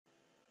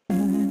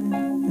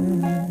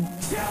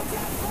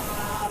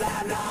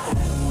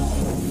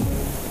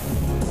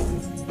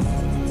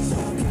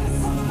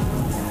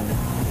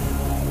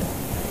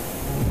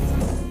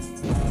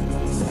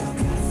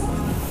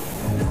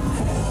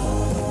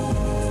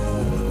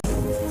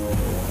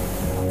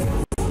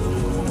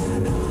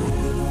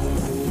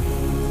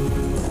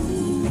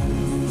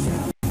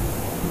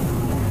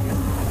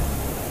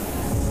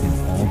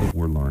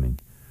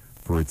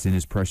For it's in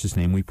his precious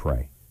name we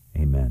pray.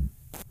 Amen.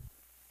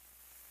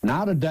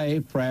 Now today,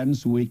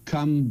 friends, we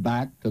come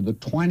back to the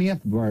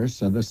 20th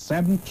verse of the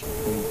 7th.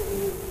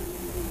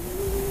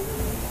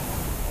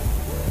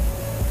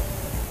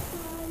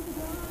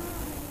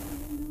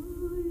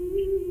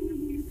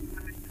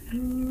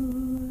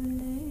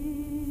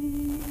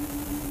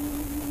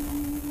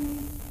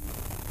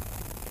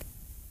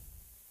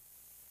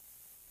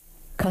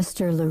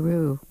 Custer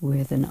LaRue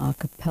with an a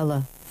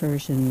cappella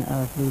version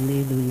of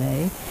Lule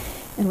Lule.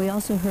 And we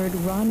also heard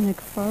Ron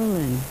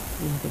McFarlane.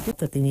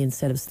 That they need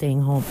instead of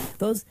staying home.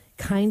 Those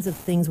kinds of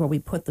things where we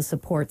put the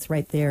supports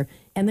right there,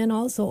 and then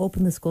also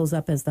open the schools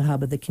up as the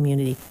hub of the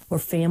community where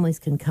families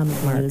can come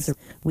and learn.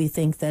 We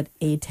think that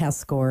a test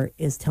score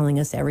is telling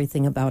us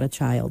everything about a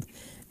child,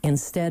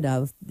 instead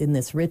of in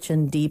this rich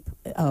and deep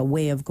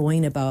way of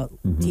going about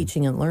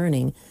teaching and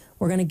learning.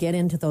 We're going to get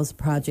into those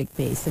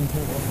project-based and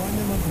take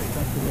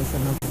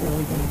constructivism of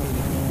really going to be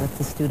learning with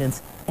the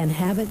students and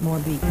have it more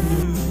be.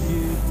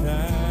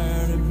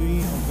 Tired of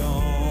being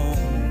gone.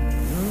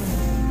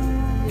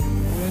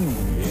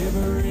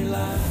 Every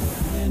light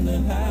in the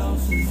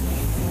house is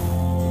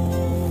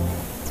gone.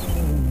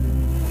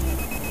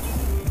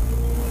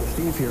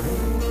 Steve here.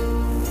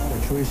 The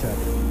choice at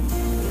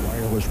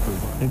wireless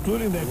provider,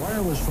 including that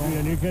wireless phone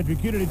and your country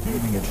community too.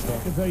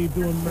 That's how you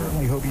doing,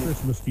 Merry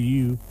Christmas to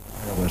you.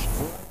 Wireless.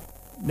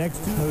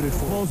 Next Tuesday, we'll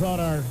close out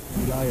our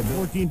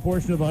 14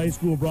 portion of the high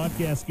school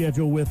broadcast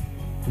schedule with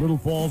Little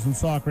Falls and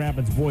Sauk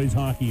Rapids boys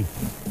hockey.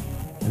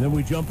 And then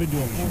we jump into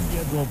a full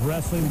schedule of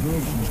wrestling,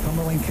 girls.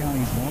 Cumberland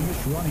County's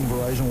longest running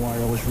Verizon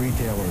wireless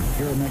retailer.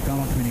 Here at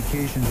McDonald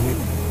Communications,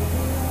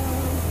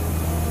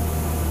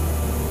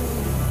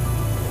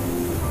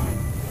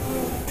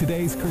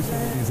 Today's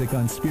Christmas music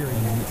on Spirit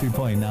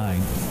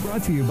 2.9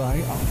 brought to you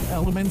by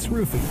Elements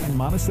Roofing in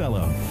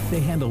Monticello. They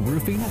handle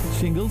roofing,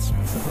 shingles,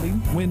 siding,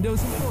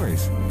 windows, and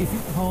doors. If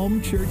your home,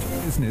 church,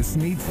 or business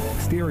needs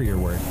exterior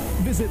work,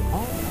 visit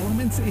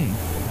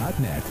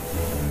allelementsinc.net.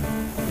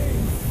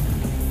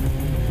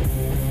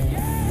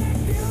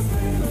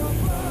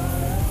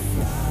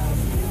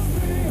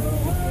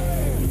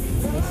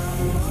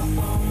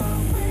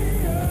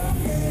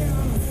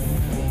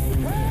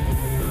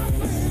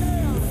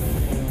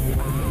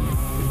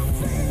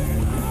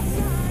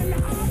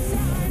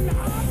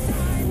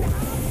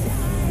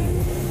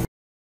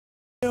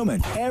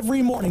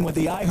 Every morning with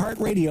the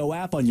iHeartRadio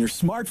app on your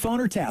smartphone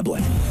or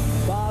tablet.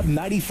 Bob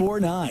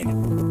 94.9.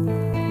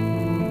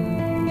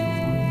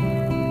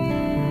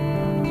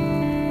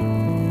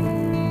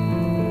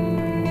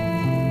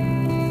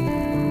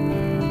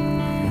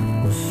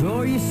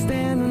 So you're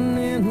standing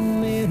in the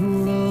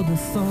middle of the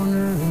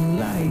thunder and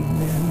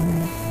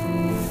lightning.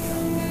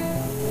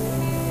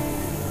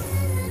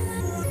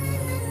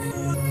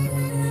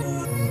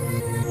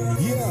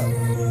 Yeah,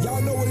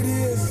 y'all know what it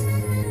is.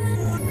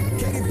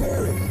 Katy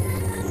Perry,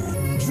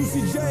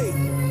 Juicy J.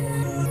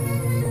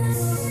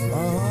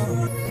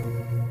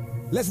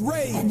 Let's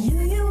rage. I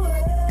knew you were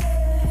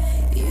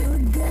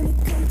gonna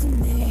come to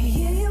me.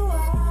 Here you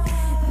are,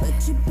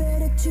 but you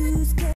better choose.